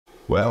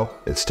Well,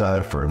 it's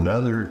time for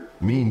another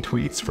mean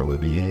tweets from the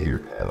behavior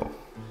panel.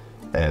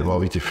 And what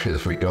we do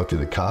is we go through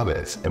the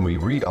comments and we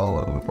read all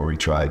of them, or we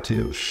try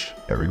to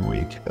every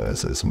week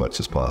as much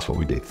as possible.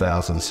 We did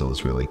thousands, so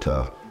it's really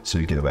tough. So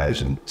you can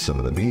imagine some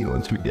of the mean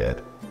ones we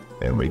get,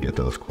 and we get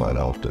those quite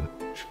often.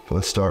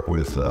 Let's start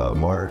with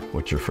Mark.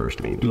 What's your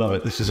first mean? Love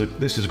it. This is a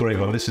great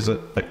one. This is a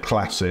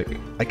classic.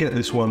 I get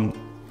this one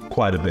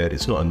quite a bit.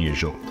 It's not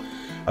unusual.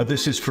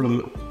 This is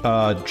from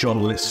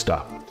John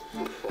Lister.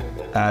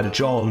 And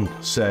John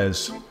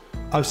says,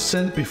 I've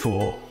said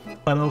before,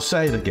 and I'll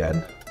say it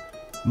again,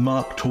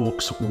 Mark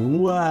talks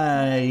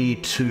way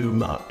too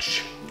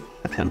much.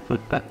 Oh,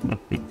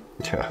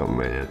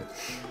 man.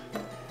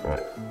 All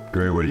right.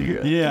 Greg, what do you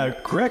got? Yeah,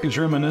 Greg is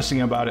reminiscing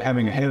about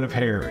having a head of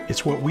hair.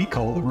 It's what we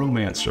call the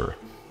romancer.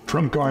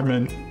 From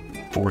Garmin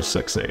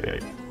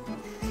 4688.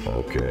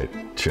 Okay.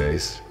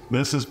 Chase?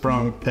 This is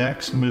from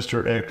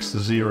Mr.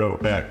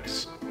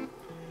 X0X.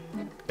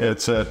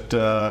 It's at,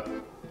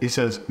 he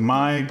says,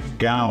 my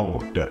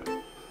God.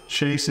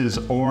 Chase is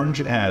orange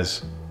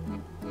as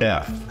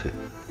F.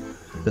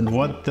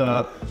 What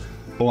the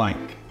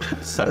blank?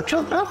 This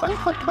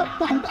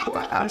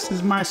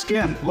is my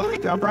skin.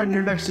 Look, I'm right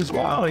here next as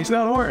well. He's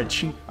not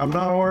orange. I'm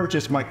not orange.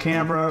 It's my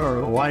camera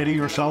or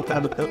lighting or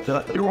something.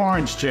 You're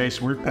orange, Chase.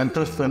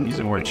 He's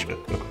orange. All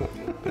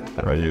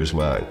right, here's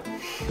mine.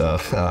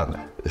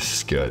 This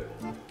is good.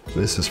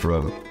 This is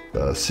from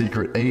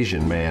Secret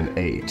Asian Man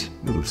 8.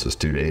 This was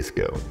 2 days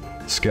ago.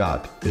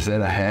 Scott, is that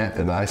a hat,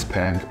 an ice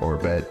pack, or a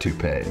bad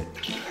toupee?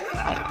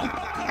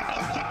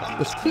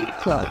 That's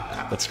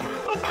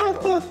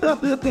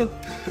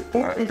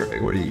all right,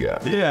 Greg, what do you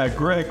got? Yeah,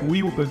 Greg,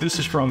 this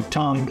is from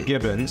Tom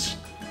Gibbons.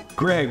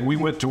 Greg, we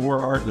went to War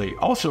Hartley.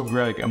 Also,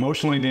 Greg,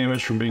 emotionally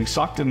damaged from being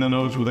socked in the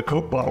nose with a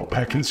Coke bottle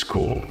back in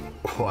school.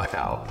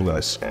 Wow.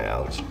 Nice.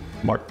 Ouch.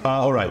 Mark.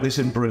 All right, this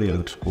is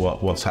brilliant.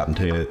 What's happened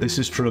here? This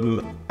is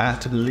from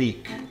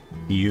 @leak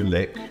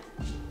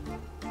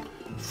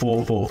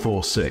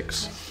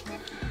 4446.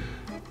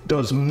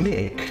 Does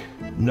Mick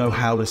know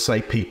how to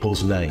say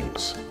people's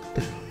names?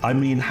 I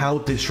mean, how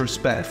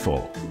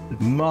disrespectful.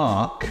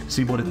 Mark,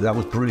 see that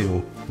was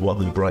brilliant. What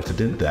the writer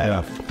did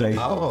there.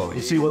 Oh,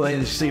 you see what I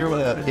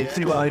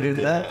did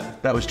there?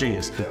 That was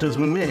genius. Does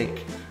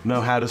Mick know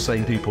how to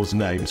say people's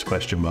names?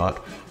 Question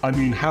mark. I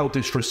mean, how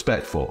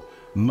disrespectful.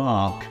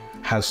 Mark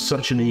has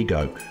such an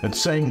ego, and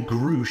saying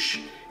Groosh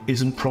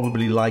isn't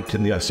probably liked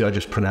in the see, I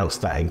just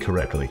pronounced that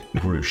incorrectly.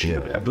 Groosh. Yeah.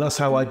 But that's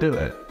how I do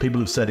it. People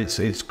have said it's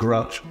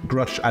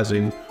grush as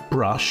in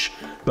brush,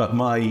 but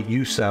my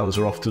U sounds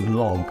are often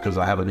long because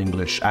I have an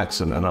English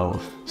accent and I'll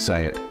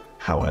say it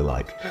how I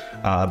like.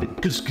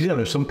 Because,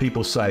 some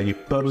people say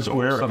Bowden,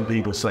 some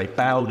people say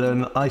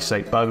Bowden, I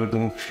say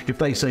Bowden. If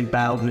they say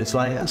Bowden, it's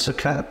like, that's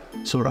okay.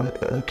 It's all right.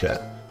 Okay.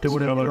 Do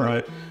whatever.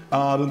 Right.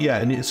 Yeah,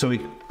 and so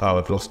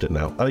I've lost it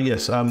now. Oh,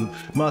 yes.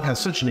 Mark has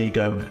such an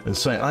ego and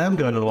saying, I am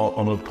going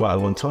on quite a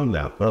long time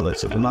now. Well,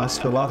 it's a nice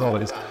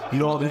philosophy.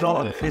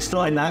 It's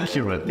not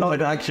inaccurate. Not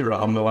inaccurate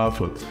on the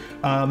last one.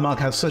 Mark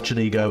has such an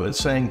ego and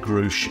saying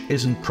Groosh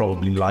isn't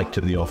probably liked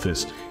in the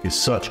office is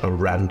such a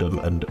random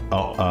and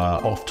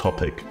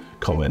off-topic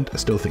comment. I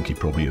still think he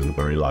probably isn't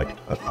very liked.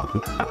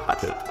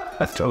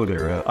 That's totally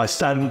right. I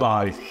stand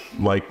by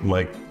my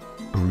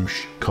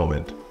Groosh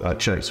comment.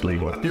 Chase, Lee.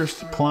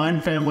 Here's Klein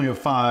family of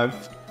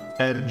 5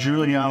 at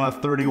Juliana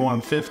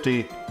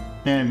 3150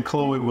 and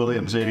Chloe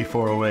Williams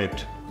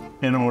 8408.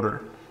 In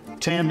order.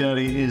 Tan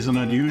Daddy is an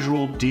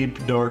unusual,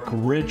 deep, dark,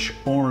 rich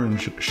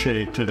orange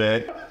shade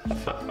today.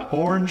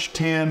 Orange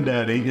Tan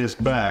Daddy is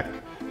back.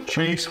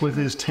 Chase with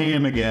his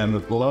tan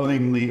again,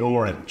 loving the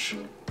orange.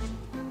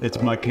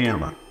 It's my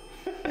camera.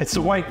 It's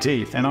the white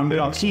teeth, and I'm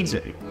not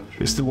teasing.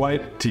 It's the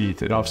white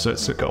teeth. It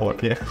offsets the color.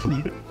 Yeah.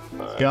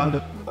 Got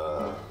it.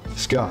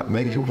 Scott,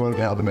 making fun of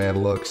how the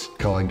man looks,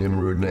 calling him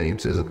rude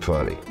names isn't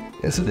funny.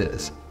 Yes, it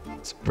is.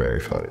 It's very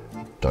funny.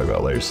 Talking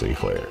about Larry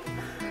Sinclair.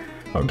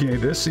 Okay,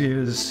 this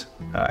is,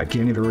 I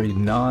can't even read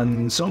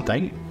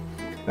non-something.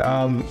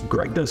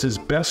 Greg does his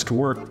best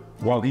work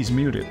while he's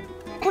muted.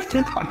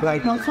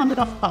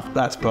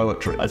 That's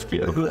poetry. That's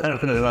beautiful.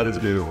 That is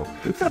beautiful.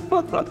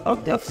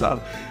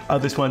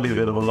 This might be a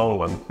bit of a long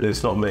one.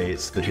 It's not me.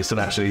 It's an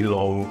actually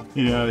long.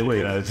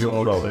 It's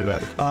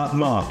long.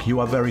 Mark,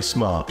 you are very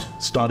smart.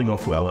 Starting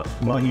off well,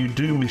 Mark, you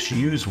do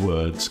misuse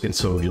words in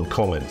some of your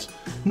comments.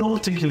 Not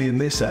particularly in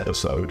this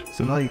episode.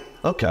 So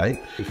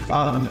okay.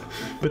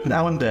 But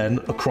now and then,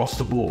 across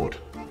the board.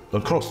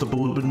 Across the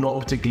board, but not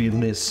particularly in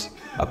this.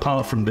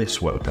 Apart from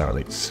this one,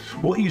 apparently.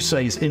 What you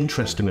say is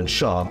interesting and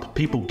sharp.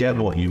 People get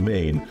what you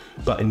mean,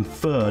 but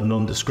infer,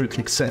 nondescript,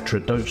 etc.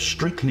 don't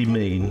strictly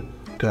mean.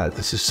 God,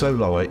 this is so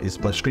low.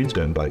 My screen's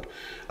going blank.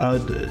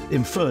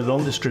 Infer,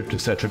 nondescript,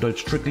 etc. don't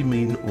strictly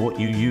mean what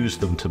you use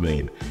them to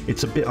mean.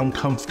 It's a bit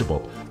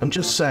uncomfortable. I'm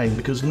just saying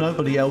because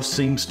nobody else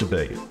seems to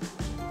be.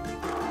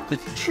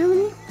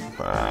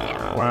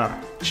 Wow.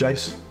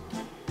 Chase.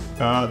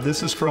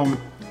 This is from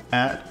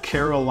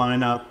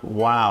 @Carolina.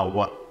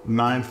 Wow.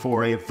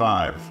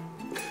 9485.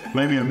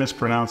 Maybe I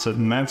mispronounced it,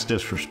 and that's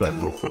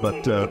disrespectful.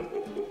 But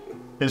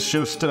it's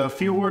just a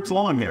few words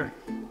long here.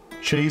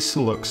 Chase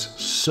looks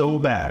so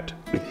bad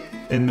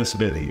in this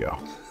video.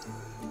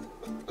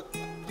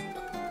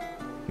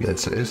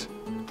 That's it.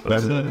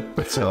 That's it.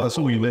 That's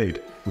all you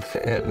need.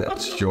 And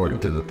that's short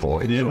and to the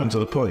point. Yeah, and to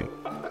the point.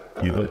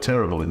 You look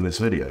terrible in this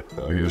video.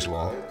 Oh, here's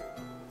one.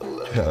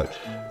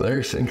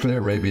 Larry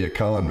Sinclair may be a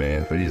con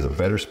man, but he's a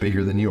better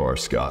speaker than you are,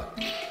 Scott.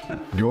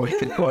 Going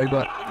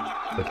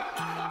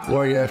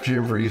after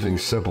him for using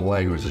simple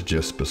language is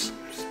just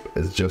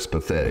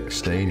pathetic.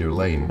 Stay in your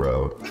lane,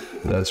 bro.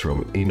 That's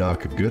from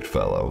Enoch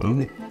Goodfellow.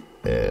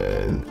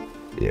 And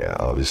yeah,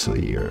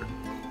 obviously you're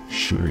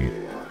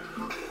shooting.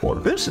 Well,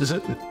 this is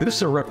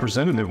a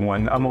representative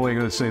one. I'm only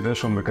going to say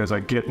this one because I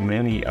get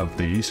many of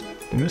these.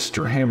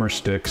 Mr.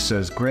 Hammerstick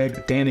says,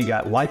 Greg, Danny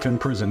got life in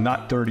prison,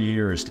 not 30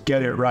 years.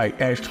 Get it right!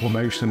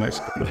 Exclamation!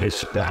 It's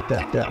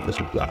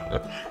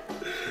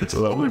It's a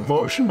little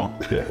emotional.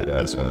 Yeah,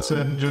 that's what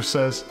It just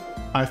says,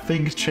 I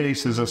think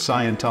Chase is a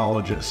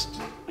Scientologist.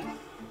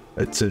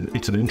 It's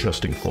an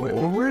interesting point.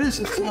 Well, where does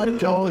the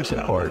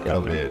Scientology part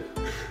come in?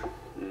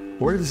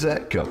 Where does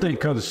that come?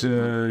 Because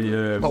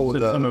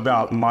something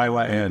about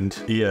Mila and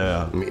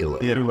Yeah. Mila.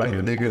 Yeah,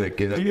 They're gonna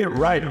get it. get it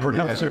right.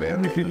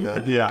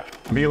 Yeah.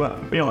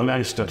 Mila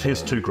managed to.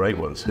 Here's two great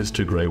ones.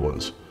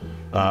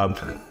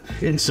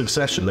 In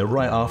succession, they're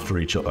right after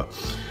each other.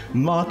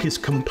 Mark is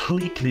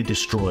completely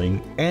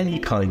destroying any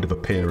kind of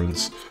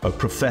appearance of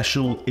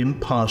professional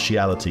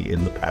impartiality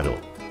in the panel.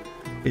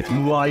 It's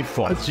my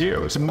fault. It's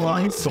you. It's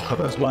my fault.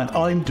 That's why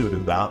I'm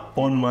doing that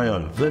on my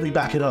own. Let me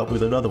back it up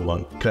with another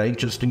one, okay?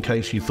 Just in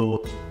case you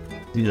thought,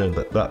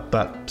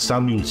 that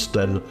Samuel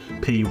Sten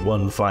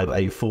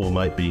P1584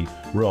 might be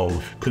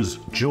wrong, because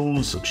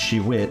Jules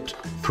Shewitt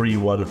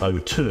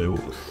 3102.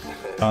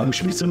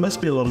 There must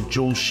be a lot of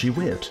Jules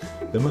Shewitt.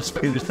 There must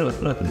be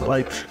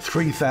like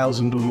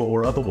 3,000 or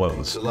more other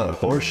ones. There's a lot of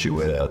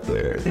horseshoe out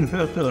there.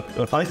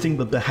 I think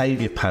the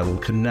behavior panel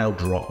can now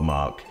drop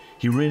Mark.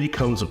 He really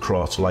comes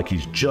across like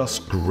he's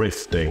just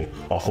grifting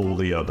off all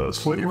the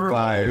others. You're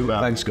fired.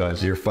 Thanks,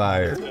 guys. You're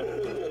fired.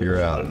 You're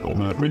out.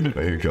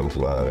 Here comes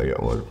mine. I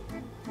got one.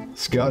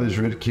 Scott is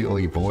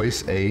ridiculing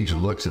voice, age,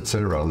 looks,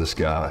 etc. on this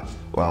guy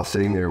while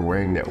sitting there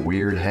wearing that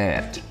weird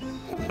hat.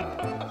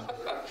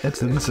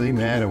 That's the same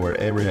hat I wear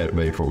every hat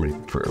made for me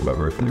for my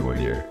birthday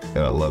one year. And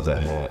I love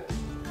that hat.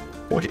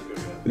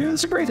 Yeah,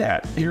 it's a great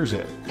hat. Here's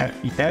it.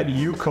 At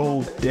You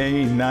Cold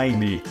Day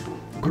 90.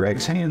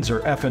 Greg's hands are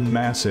effing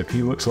massive.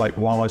 He looks like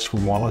Wallace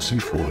from Wallace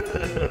and Ford.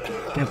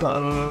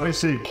 I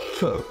see.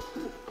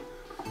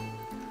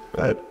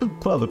 Yeah,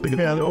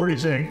 what are you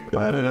saying?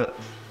 I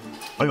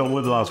got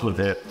one last one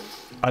here.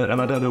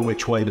 And I don't know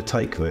which way to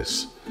take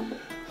this.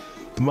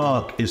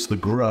 Mark is the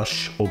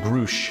Grush or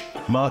Grush.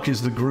 Mark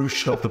is the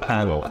Grush of the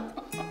panel.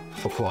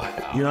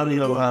 You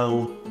know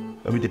how...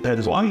 I mean,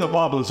 depends. Well, I'm the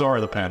Bob Lazar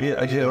of the panel.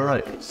 Yeah, all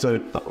right. So,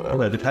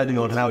 depending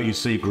on how you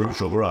see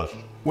Grush or Grush.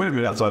 Wait a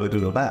minute. That's either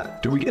good or bad.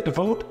 Do we get to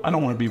vote? I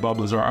don't want to be Bob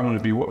Lazar. I want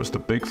to be, what was the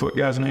Bigfoot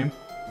guy's name?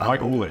 Mike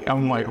Woolley.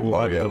 I'm Mike Woolley.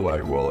 Oh, yeah,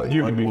 like Woolley.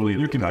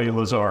 You can be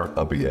Lazar.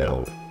 I'll be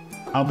out.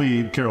 I'll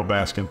be Carol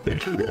Baskin.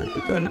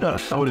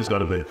 That's what it's got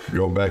to be.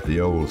 Going back to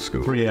the old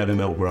school. Free Ad and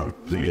Mel Brown.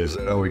 Is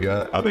that all we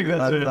got? I think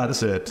that's it.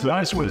 That's it.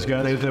 Nice ones,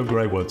 guys. They're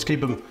great ones. Keep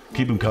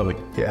them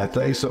coming. Yeah,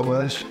 thanks so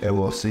much, and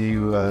we'll see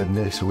you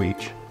next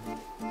week.